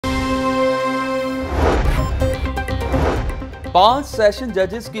5 session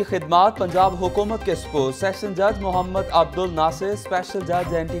जजेस की खिदमात पंजाब हुकूमत के सुपुर्द। सेशन जज मोहम्मद अब्दुल नासिर, स्पेशल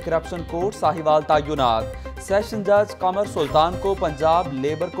जज anti corruption court Sahiwal तयनात। Session जज कमर सुल्तान को पंजाब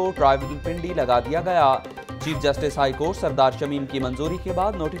लेबर कोर्ट रावलपिंडी लगा दिया गया। चीफ जस्टिस हाई कोर्ट सरदार शमीम की मंजूरी के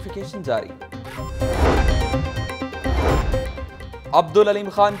बाद नोटिफिकेशन जारी। अब्दुल अलीम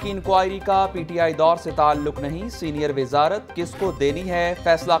खान की इंक्वायरी का पीटीआई दौर से ताल्लुक नहीं। सीनियर वजारत किसको देनी है,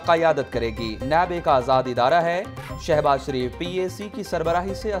 फैसला क़यादत करेगी। नैब एक आज़ाद इदारा है। शहबाज शरीफ पीएसी की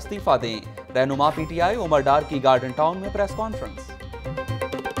सरबराही से इस्तीफा दें। रहनुमा पीटीआई उमर डार की गार्डन टाउन में प्रेस कॉन्फ्रेंस।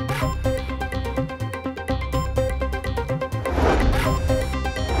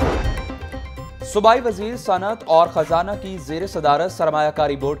 सूबाई वजीर सनत और खजाना की जेर सदारत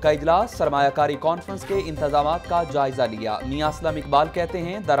सरमायाकारी बोर्ड का इजलास। सरमायाकारी कॉन्फ्रेंस के इंतजामात का जायजा लिया। मियां असलम इकबाल कहते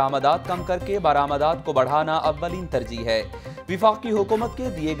हैं दरामदात कम करके बरामदात को बढ़ाना अव्वलीन तरजीह है। विफाकी हुकूमत के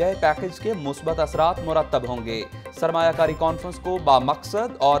दिए गए पैकेज के मुस्बत असरात मुरत्तब होंगे। सरमायाकारी कॉन्फ्रेंस को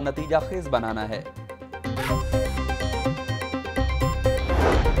बामकसद और नतीजा खेज बनाना है।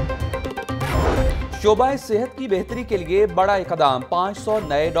 शोबा सेहत की बेहतरी के लिए बड़ा इकदाम। 500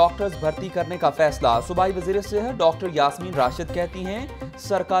 नए डॉक्टर्स भर्ती करने का फैसला। सूबाई वजीर सेहत डॉक्टर यास्मीन राशिद कहती हैं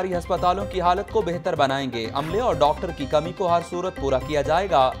सरकारी अस्पतालों की हालत को बेहतर बनाएंगे। अमले और डॉक्टर की कमी को हर सूरत पूरा किया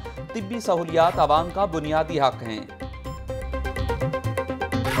जाएगा। तिब्बी सहूलियात आवाम का बुनियादी हक हैं।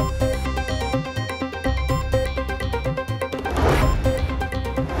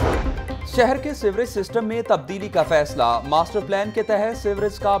 शहर के सीवरेज सिस्टम में तब्दीली का फैसला। मास्टर प्लान के तहत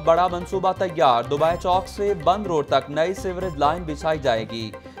सीवरेज का बड़ा मंसूबा तैयार। दुबई चौक से बंद रोड तक नई सीवरेज लाइन बिछाई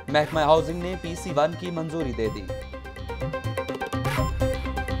जाएगी। महकमा हाउसिंग ने PC1 की मंजूरी दे दी।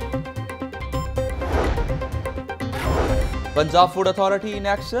 Punjab food authority in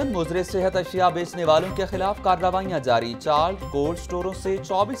action. मुजरे सेहत अशिया बेचने वालों के खिलाफ कार्रवाइयां जारी। 4 कोल्ड स्टोरों से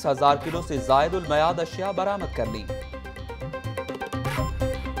 24,000 किलो से जायद उल मयाद अशिया बरामद कर ली।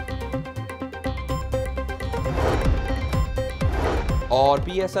 और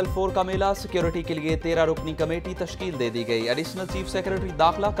PSL4 का मेला सिक्योरिटी के लिए 13 रुकनी कमेटी तश्कील दे दी गई। एडिशनल चीफ सेक्रेटरी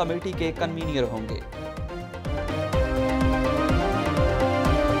दाखिला कमेटी के कन्वीनियर होंगे।